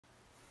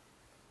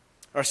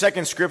Our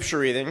second scripture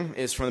reading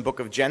is from the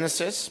book of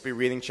Genesis. We'll be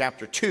reading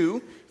chapter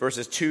 2,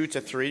 verses 2 to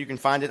 3. You can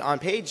find it on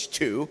page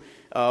 2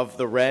 of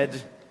the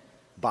red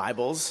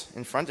Bibles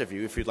in front of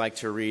you if you'd like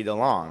to read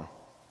along.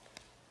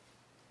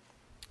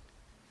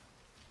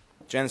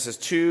 Genesis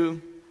 2,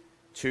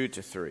 2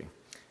 to 3.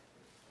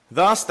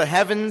 Thus the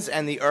heavens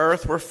and the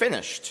earth were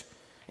finished,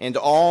 and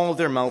all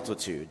their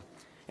multitude.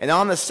 And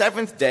on the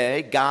seventh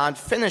day God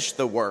finished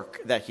the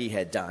work that he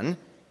had done,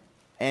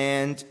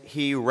 and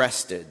he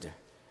rested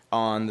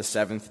on the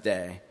seventh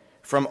day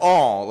from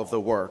all of the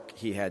work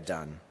he had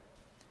done.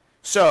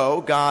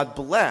 So God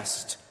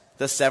blessed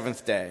the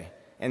seventh day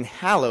and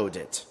hallowed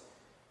it,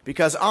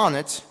 because on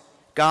it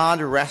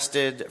God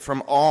rested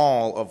from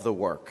all of the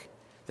work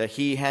that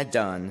he had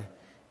done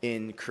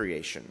in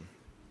creation.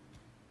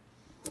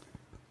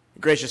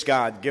 Gracious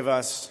God, give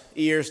us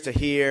ears to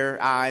hear,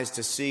 eyes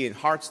to see, and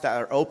hearts that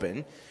are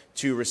open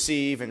to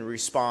receive and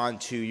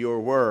respond to your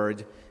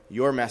word,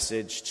 your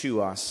message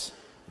to us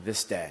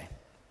this day.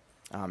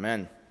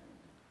 Amen.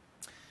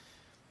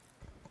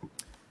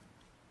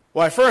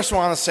 Well, I first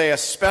want to say a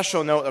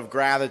special note of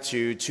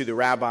gratitude to the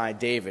Rabbi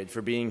David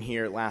for being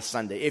here last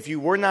Sunday. If you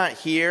were not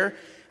here,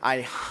 I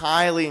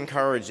highly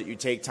encourage that you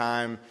take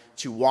time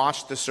to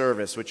watch the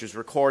service, which is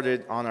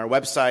recorded on our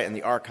website and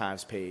the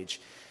archives page.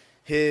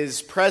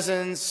 His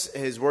presence,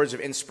 his words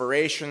of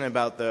inspiration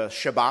about the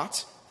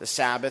Shabbat, the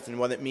Sabbath, and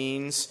what it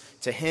means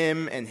to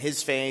him and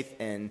his faith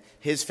and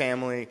his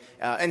family,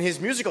 and his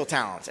musical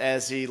talent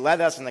as he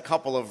led us in a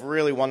couple of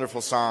really wonderful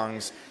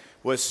songs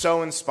was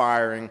so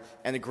inspiring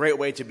and a great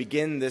way to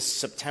begin this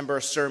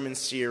September sermon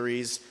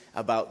series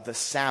about the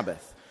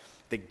Sabbath,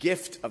 the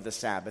gift of the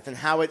Sabbath, and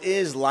how it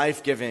is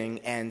life-giving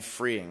and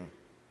freeing.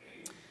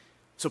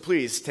 So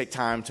please take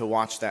time to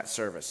watch that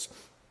service.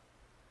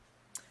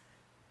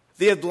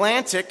 The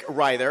Atlantic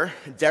writer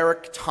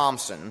Derek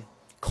Thompson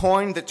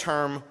coined the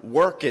term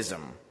workism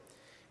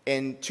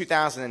in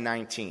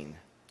 2019.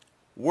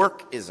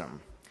 Workism.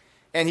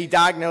 And he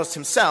diagnosed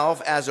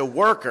himself as a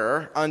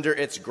worker under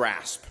its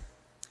grasp.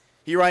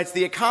 He writes,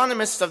 the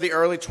economists of the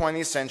early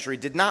 20th century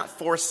did not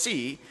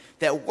foresee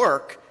that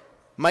work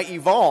might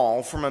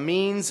evolve from a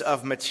means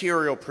of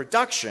material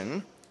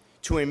production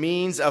to a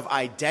means of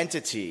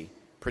identity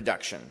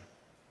production.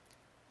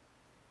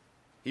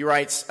 He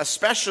writes,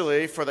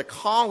 especially for the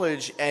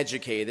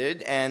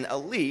college-educated and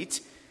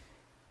elite,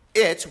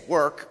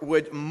 work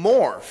would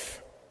morph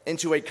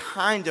into a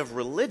kind of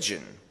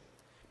religion,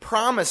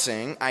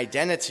 promising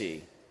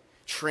identity,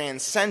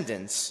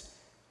 transcendence,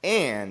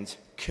 and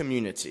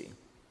community.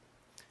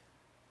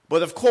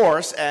 But of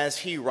course, as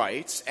he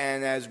writes,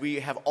 and as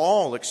we have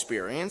all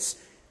experienced,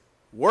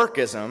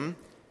 workism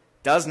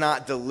does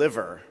not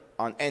deliver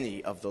on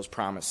any of those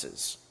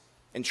promises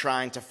in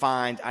trying to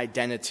find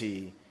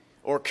identity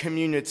or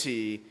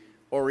community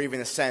or even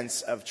a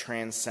sense of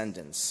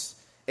transcendence.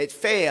 It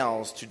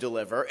fails to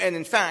deliver, and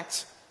in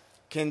fact,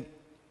 can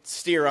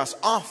steer us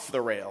off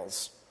the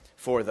rails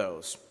for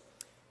those.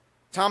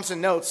 Thompson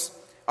notes,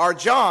 our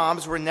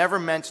jobs were never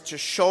meant to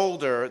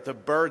shoulder the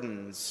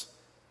burdens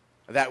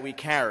that we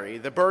carry,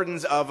 the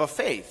burdens of a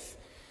faith,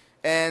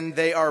 and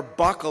they are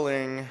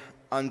buckling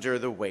under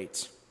the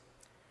weight.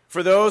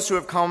 For those who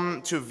have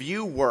come to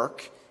view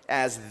work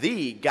as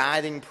the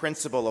guiding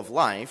principle of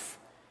life,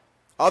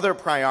 other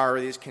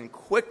priorities can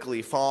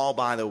quickly fall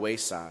by the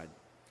wayside.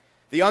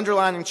 The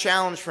underlying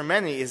challenge for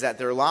many is that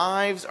their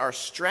lives are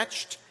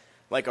stretched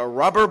like a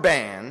rubber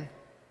band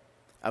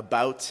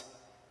about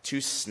to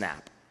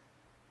snap.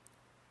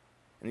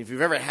 And if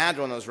you've ever had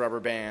one of those rubber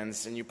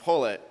bands and you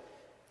pull it,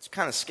 it's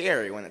kind of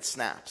scary when it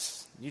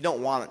snaps. You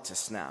don't want it to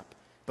snap.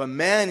 But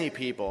many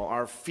people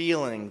are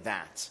feeling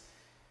that.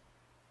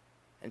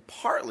 And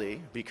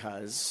partly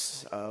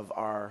because of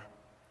our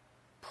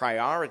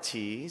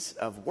priorities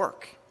of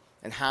work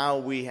and how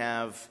we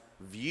have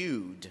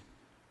viewed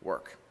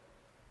work.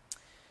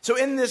 So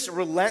in this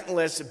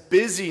relentless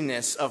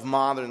busyness of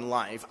modern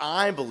life,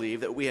 I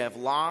believe that we have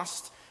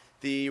lost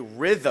the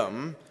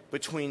rhythm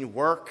between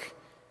work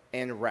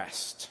and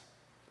rest.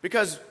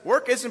 Because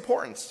work is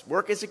important.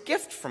 Work is a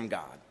gift from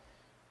God,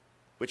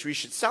 which we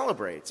should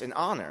celebrate and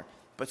honor.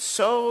 But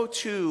so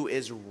too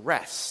is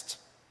rest.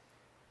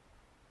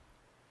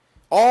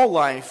 All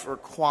life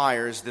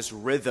requires this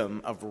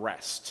rhythm of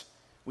rest.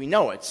 We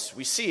know it,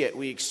 we see it,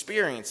 we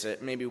experience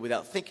it, maybe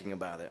without thinking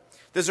about it.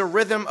 There's a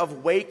rhythm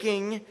of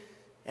waking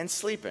and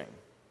sleeping.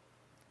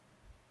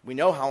 We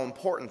know how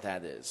important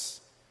that is.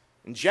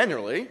 And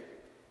generally,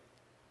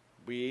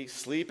 we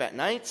sleep at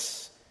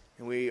nights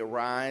and we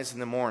arise in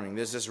the morning.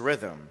 There's this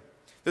rhythm.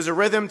 There's a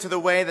rhythm to the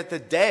way that the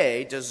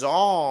day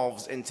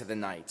dissolves into the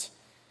night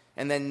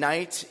and then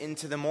night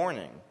into the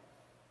morning.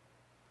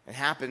 It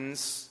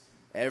happens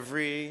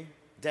every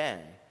day.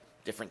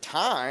 Different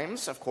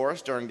times, of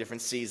course, during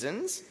different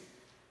seasons,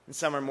 and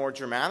some are more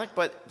dramatic,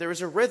 but there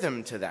is a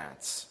rhythm to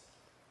that.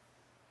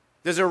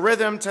 There's a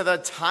rhythm to the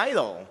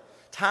tidal.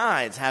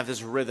 Tides have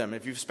this rhythm.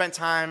 If you've spent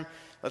time,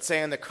 let's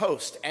say, on the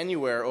coast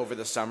anywhere over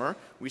the summer,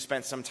 we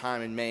spent some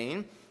time in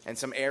Maine, and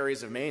some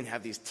areas of Maine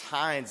have these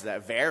tides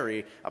that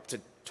vary up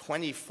to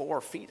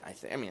 24 feet, I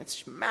think. I mean,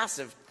 it's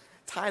massive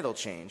tidal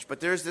change, but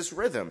there's this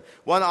rhythm.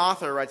 One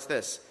author writes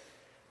this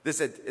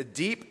a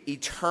deep,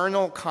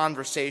 eternal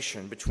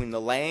conversation between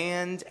the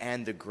land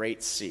and the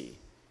great sea.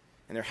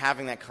 And they're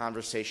having that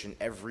conversation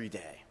every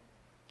day,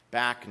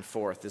 back and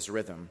forth, this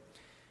rhythm.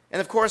 And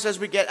of course, as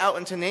we get out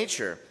into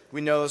nature, we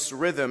know this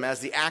rhythm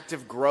as the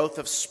active growth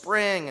of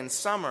spring and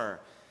summer,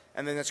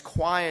 and then it's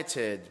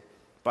quieted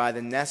by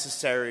the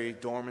necessary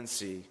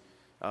dormancy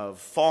of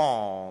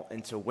fall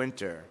into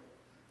winter.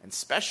 And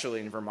especially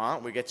in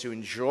Vermont, we get to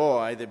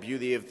enjoy the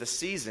beauty of the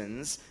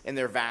seasons in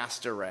their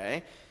vast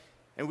array.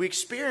 And we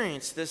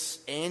experience this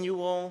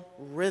annual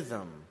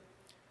rhythm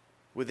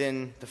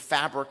within the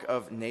fabric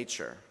of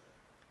nature.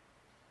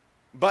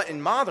 But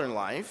in modern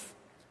life,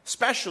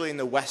 especially in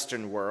the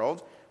Western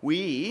world,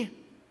 we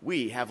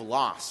have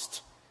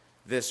lost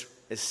this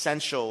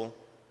essential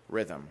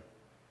rhythm.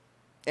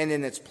 And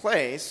in its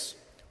place,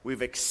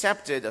 we've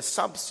accepted a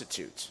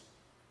substitute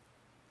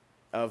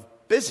of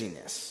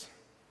busyness.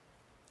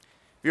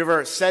 Have you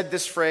ever said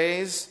this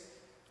phrase,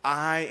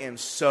 "I am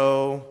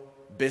so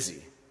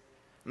busy"?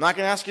 I'm not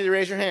going to ask you to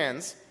raise your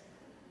hands,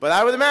 but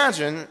I would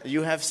imagine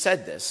you have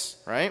said this,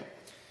 right?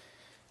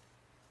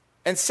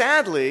 And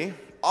sadly,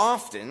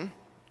 often,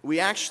 we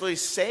actually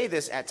say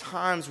this at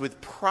times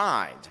with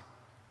pride,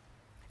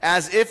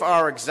 as if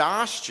our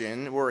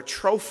exhaustion were a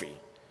trophy,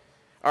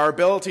 our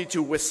ability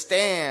to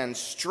withstand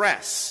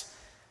stress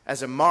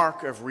as a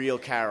mark of real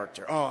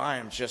character. Oh, I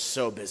am just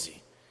so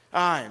busy.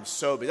 I am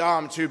so busy. Oh,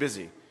 I'm too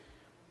busy.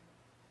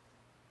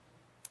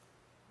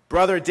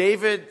 Brother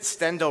David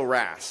Stendhal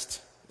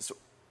Rast, this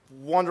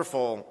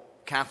wonderful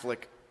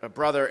Catholic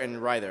brother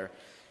and writer,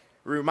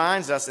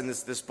 reminds us in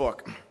this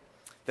book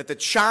that the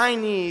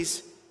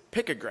Chinese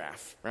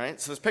pictograph,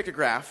 right? So this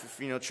pictograph, if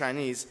you know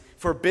Chinese,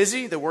 for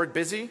busy, the word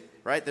busy,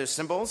 right? There's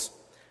symbols.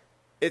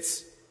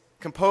 It's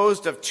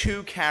composed of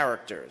two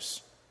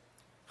characters,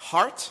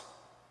 heart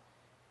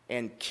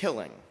and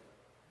killing.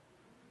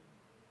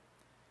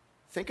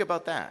 Think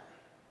about that.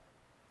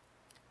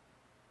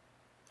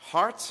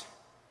 Heart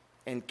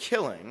and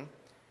killing,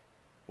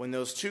 when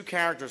those two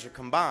characters are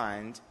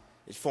combined,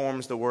 it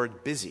forms the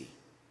word busy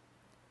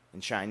in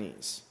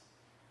Chinese.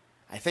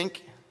 I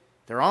think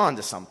they're on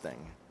to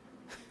something.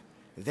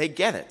 They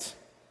get it,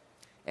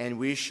 and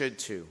we should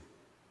too.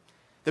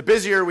 The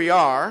busier we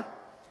are,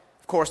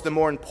 of course, the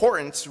more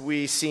important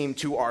we seem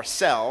to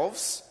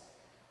ourselves,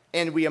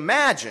 and we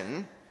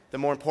imagine the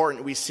more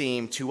important we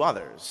seem to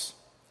others.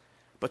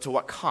 But to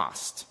what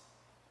cost?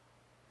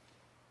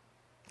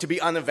 To be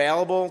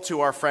unavailable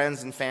to our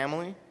friends and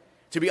family?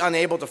 To be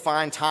unable to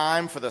find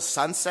time for the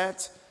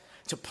sunset?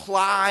 To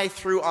ply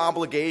through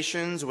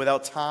obligations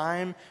without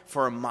time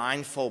for a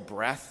mindful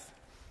breath?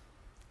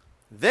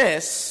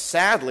 This,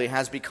 sadly,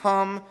 has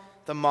become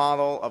the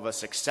model of a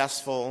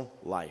successful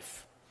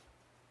life.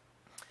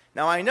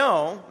 Now, I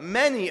know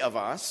many of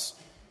us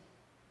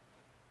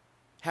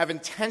have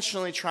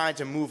intentionally tried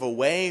to move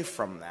away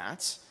from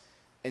that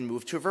and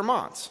move to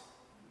Vermont,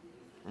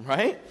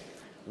 right?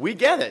 We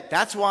get it.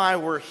 That's why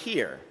we're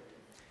here.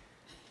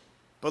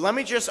 But let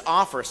me just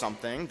offer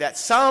something that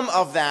some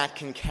of that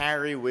can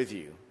carry with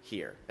you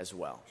here as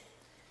well.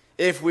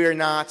 If we are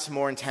not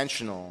more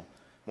intentional,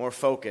 more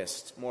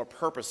focused, more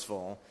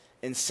purposeful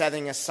in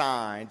setting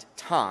aside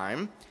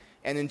time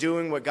and in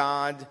doing what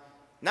God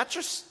not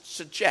just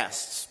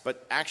suggests,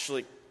 but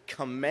actually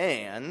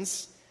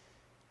commands,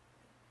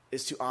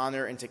 is to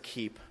honor and to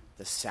keep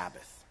the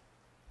Sabbath.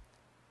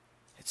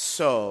 It's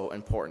so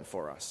important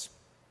for us.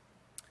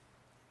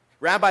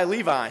 Rabbi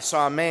Levi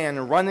saw a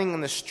man running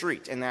in the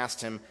street and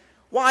asked him,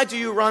 "Why do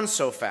you run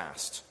so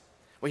fast?"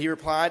 Well, he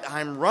replied,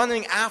 "I'm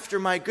running after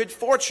my good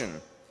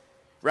fortune."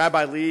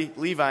 Rabbi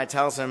Levi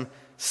tells him,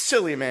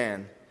 "Silly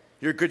man,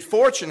 your good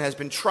fortune has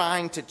been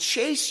trying to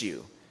chase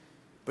you,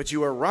 but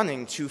you are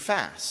running too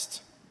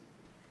fast."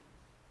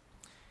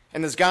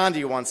 And as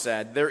Gandhi once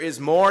said, there is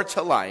more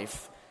to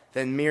life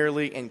than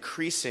merely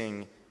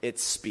increasing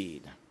its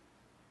speed.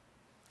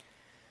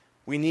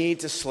 We need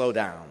to slow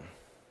down.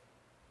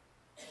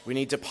 We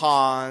need to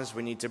pause.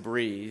 We need to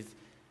breathe.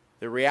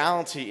 The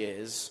reality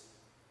is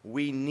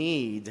we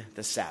need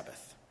the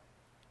Sabbath.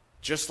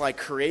 Just like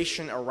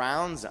creation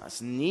around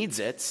us needs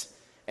it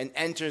and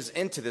enters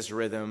into this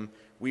rhythm,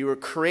 we were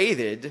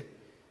created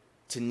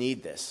to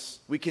need this.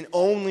 We can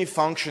only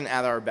function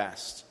at our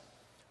best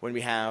when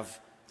we have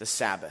the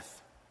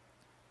Sabbath.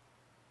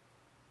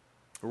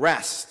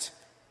 Rest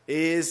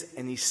is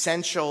an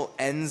essential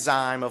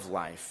enzyme of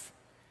life,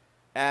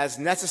 as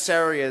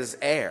necessary as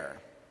air.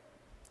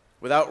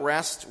 Without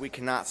rest, we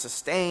cannot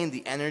sustain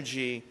the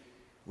energy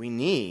we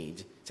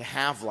need to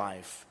have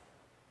life,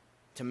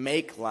 to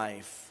make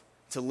life,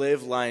 to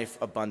live life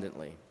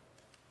abundantly.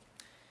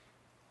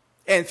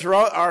 And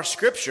throughout our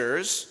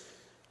scriptures,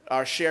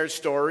 our shared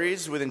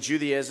stories within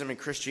Judaism and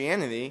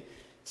Christianity,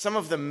 some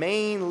of the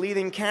main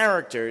leading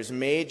characters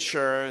made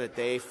sure that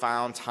they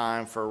found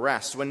time for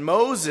rest. When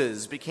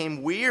Moses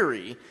became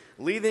weary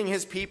leading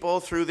his people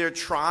through their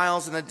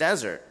trials in the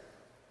desert,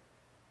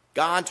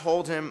 God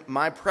told him,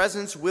 "My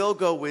presence will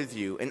go with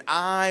you, and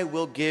I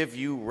will give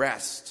you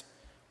rest."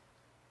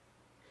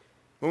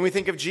 When we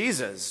think of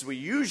Jesus, we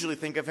usually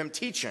think of him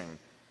teaching,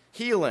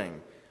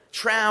 healing,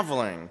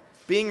 traveling,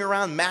 being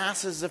around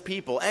masses of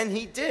people, and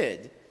he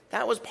did.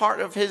 That was part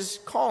of his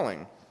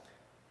calling.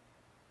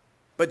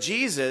 But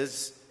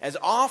Jesus, as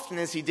often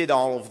as he did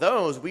all of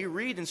those, we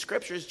read in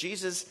scriptures,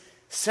 Jesus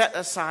set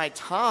aside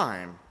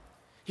time.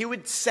 He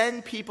would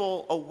send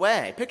people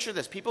away. Picture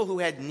this, people who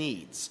had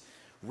needs,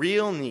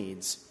 real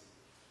needs,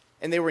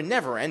 and they were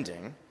never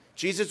ending.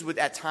 Jesus would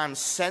at times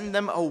send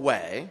them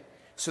away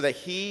so that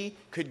he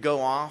could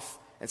go off,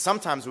 and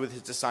sometimes with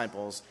his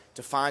disciples,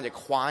 to find a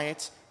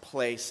quiet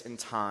place and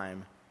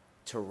time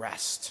to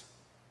rest,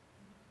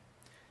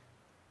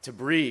 to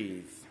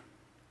breathe,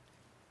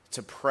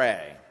 to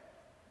pray.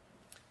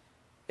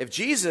 If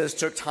Jesus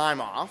took time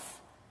off,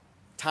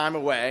 time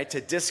away, to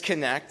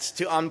disconnect,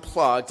 to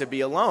unplug, to be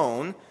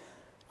alone,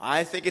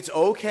 I think it's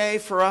okay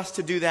for us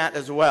to do that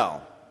as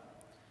well.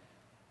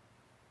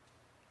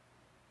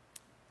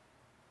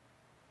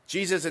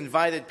 Jesus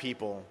invited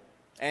people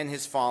and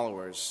his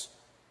followers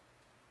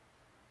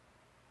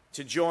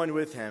to join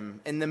with him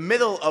in the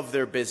middle of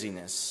their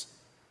busyness.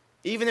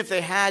 Even if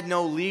they had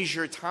no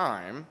leisure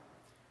time,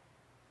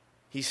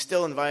 he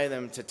still invited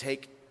them to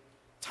take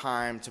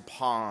time to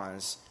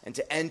pause and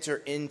to enter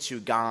into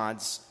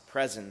God's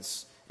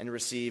presence and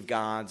receive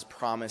God's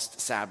promised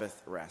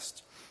Sabbath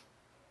rest.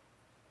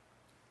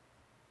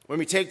 When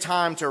we take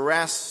time to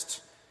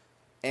rest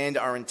and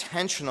are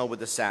intentional with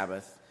the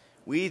Sabbath,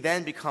 we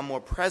then become more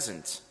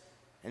present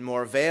and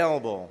more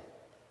available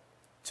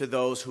to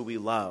those who we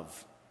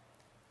love.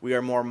 We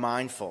are more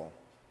mindful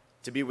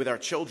to be with our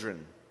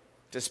children,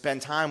 to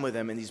spend time with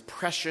them in these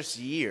precious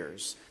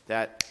years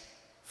that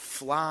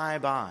fly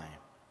by.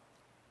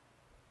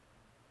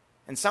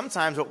 And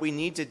sometimes what we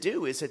need to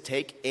do is to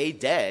take a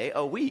day,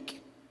 a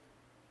week,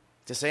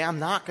 to say, I'm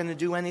not going to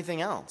do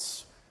anything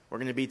else. We're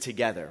going to be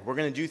together. We're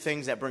going to do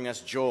things that bring us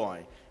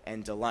joy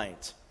and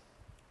delight.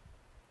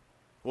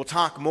 We'll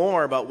talk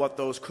more about what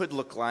those could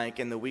look like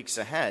in the weeks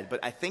ahead, but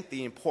I think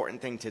the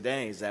important thing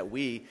today is that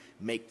we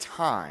make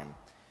time,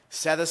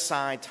 set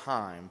aside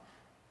time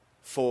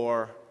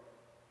for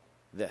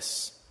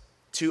this,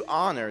 to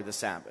honor the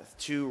Sabbath,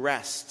 to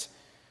rest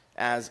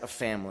as a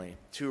family,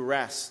 to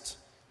rest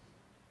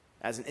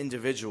as an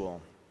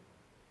individual,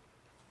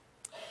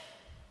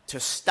 to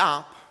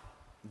stop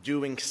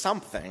doing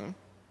something,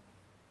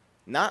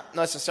 not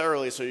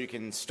necessarily so you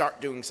can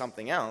start doing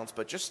something else,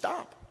 but just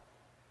stop.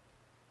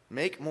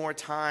 Make more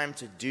time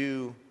to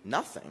do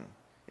nothing.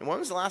 And when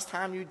was the last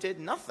time you did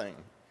nothing?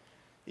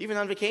 Even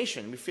on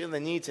vacation, we feel the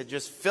need to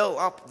just fill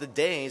up the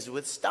days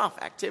with stuff,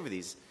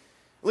 activities.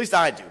 At least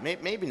I do.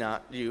 Maybe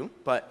not you,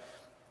 but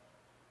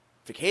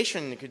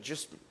vacation, you could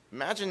just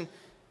imagine,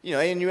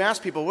 and you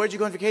ask people, where'd you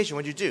go on vacation?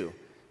 What'd you do?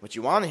 What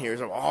you want to hear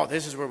is, oh,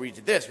 this is where we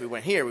did this. We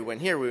went here, we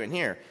went here, we went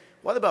here.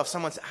 What about if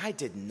someone said, I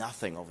did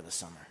nothing over the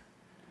summer?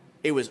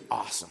 It was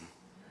awesome.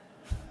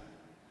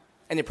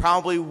 And it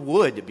probably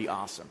would be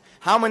awesome.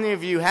 How many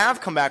of you have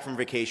come back from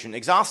vacation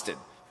exhausted?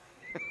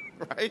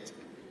 Right?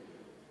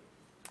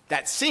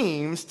 That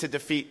seems to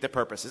defeat the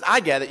purposes.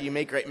 I get it. You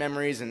make great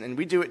memories, and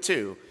we do it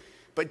too.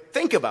 But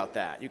think about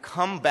that. You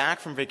come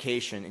back from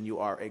vacation, and you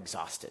are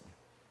exhausted.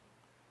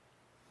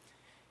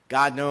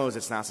 God knows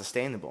it's not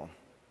sustainable.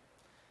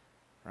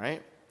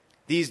 Right?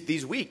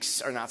 These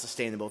weeks are not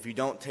sustainable if you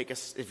don't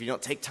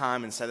take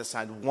time and set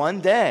aside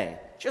one day,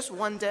 just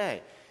one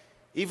day,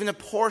 even a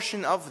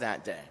portion of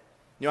that day.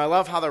 I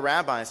love how the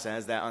rabbi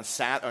says that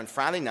on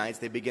Friday nights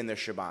they begin their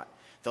Shabbat.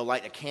 They'll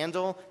light a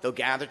candle, they'll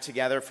gather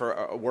together for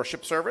a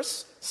worship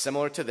service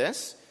similar to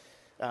this,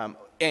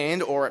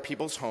 or at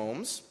people's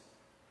homes,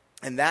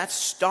 and that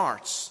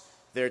starts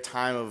their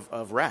time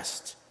of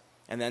rest.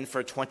 And then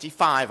for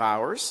 25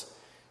 hours,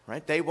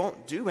 right, they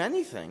won't do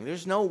anything.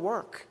 There's no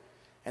work.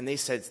 And they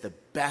said it's the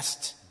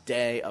best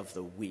day of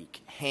the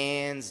week,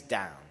 hands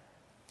down.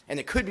 And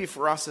it could be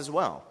for us as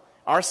well.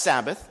 Our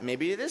Sabbath,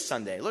 maybe it is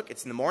Sunday. Look,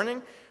 it's in the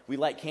morning. We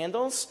light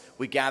candles.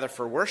 We gather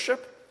for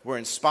worship. We're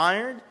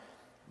inspired.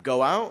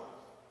 Go out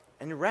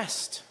and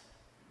rest.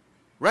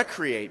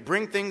 Recreate.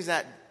 Do things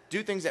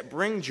that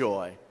bring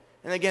joy.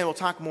 And again, we'll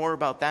talk more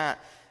about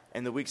that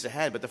in the weeks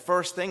ahead. But the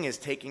first thing is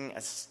taking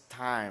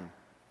time,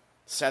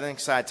 setting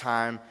aside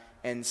time,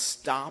 and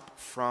stop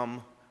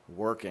from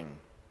working.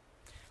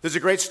 There's a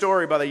great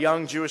story about a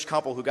young Jewish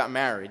couple who got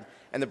married,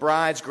 and the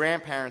bride's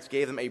grandparents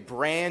gave them a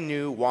brand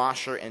new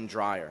washer and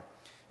dryer.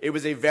 It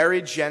was a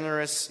very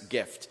generous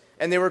gift,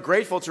 and they were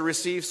grateful to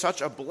receive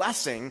such a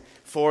blessing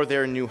for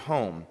their new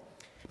home.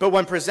 But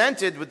when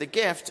presented with the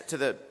gift to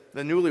the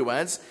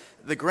newlyweds,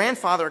 the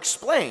grandfather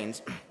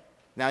explained,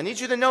 now I need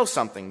you to know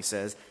something, he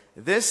says,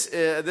 this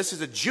is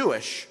a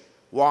Jewish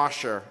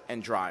washer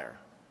and dryer.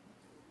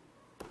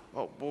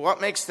 Well, what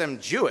makes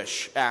them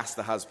Jewish? Asked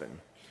the husband.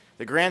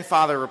 The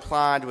grandfather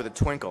replied with a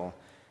twinkle,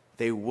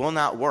 they will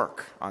not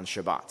work on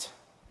Shabbat.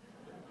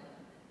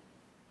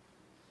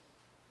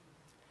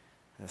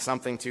 There's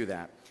something to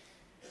that.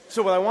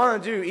 So what I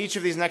want to do each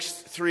of these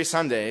next 3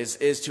 Sundays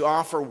is to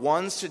offer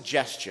one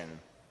suggestion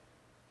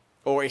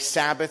or a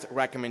Sabbath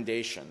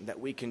recommendation that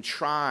we can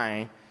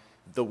try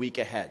the week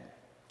ahead.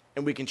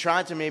 And we can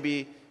try to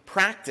maybe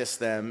practice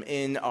them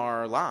in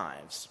our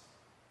lives.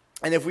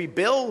 And if we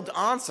build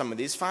on some of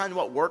these, find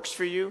what works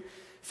for you,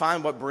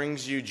 find what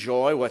brings you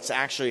joy, what's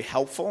actually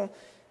helpful.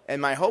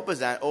 And my hope is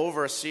that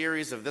over a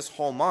series of this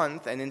whole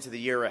month and into the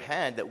year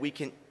ahead, that we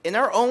can, in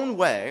our own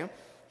way,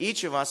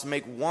 each of us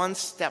make one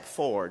step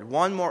forward,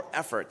 one more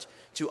effort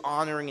to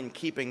honoring and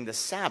keeping the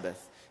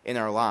Sabbath in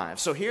our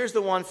lives. So here's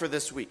the one for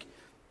this week.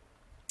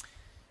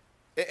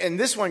 And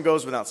this one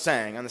goes without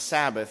saying. On the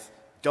Sabbath,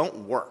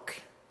 don't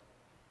work,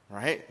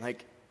 right?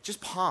 Like,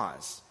 just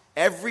pause.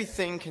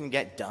 Everything can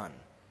get done.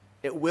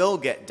 It will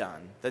get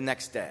done the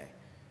next day.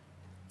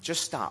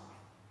 Just stop.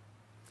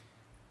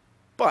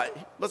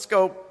 But let's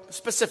go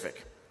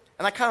specific.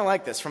 And I kind of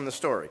like this from the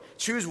story.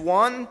 Choose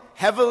one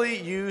heavily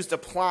used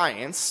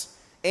appliance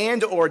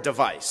and or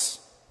device.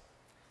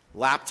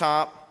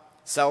 Laptop,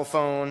 cell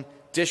phone,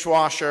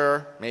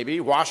 dishwasher, maybe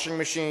washing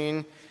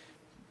machine,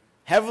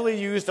 heavily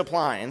used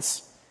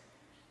appliance,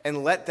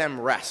 and let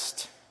them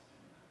rest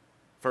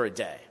for a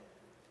day.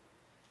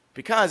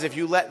 Because if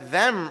you let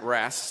them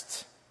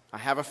rest, I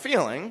have a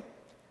feeling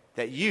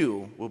that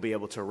you will be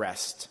able to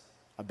rest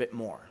a bit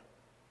more.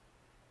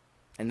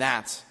 And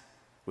that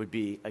would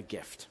be a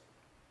gift.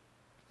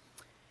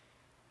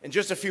 In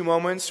just a few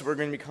moments, we're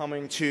going to be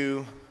coming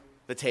to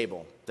the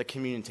table, the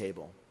communion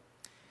table.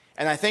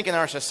 And I think in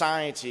our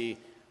society,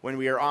 when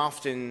we are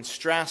often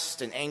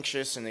stressed and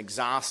anxious and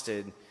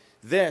exhausted,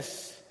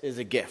 this is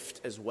a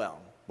gift as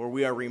well, where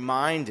we are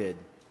reminded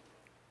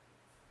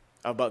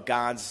about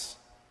God's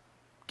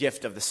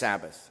gift of the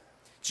Sabbath.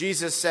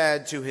 Jesus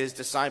said to his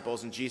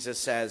disciples, and Jesus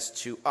says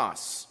to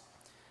us,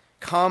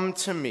 "Come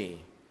to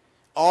me,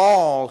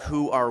 all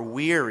who are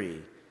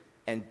weary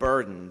and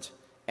burdened,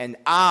 and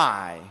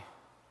I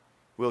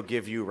will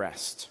give you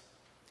rest."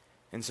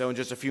 And so in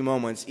just a few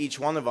moments, each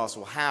one of us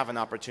will have an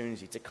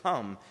opportunity to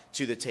come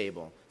to the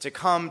table, to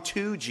come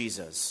to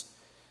Jesus,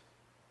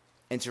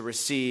 and to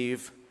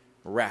receive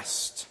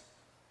rest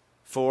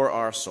for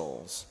our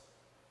souls.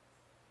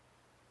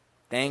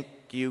 Thank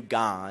you,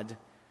 God,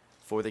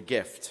 for the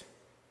gift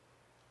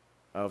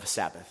of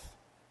Sabbath.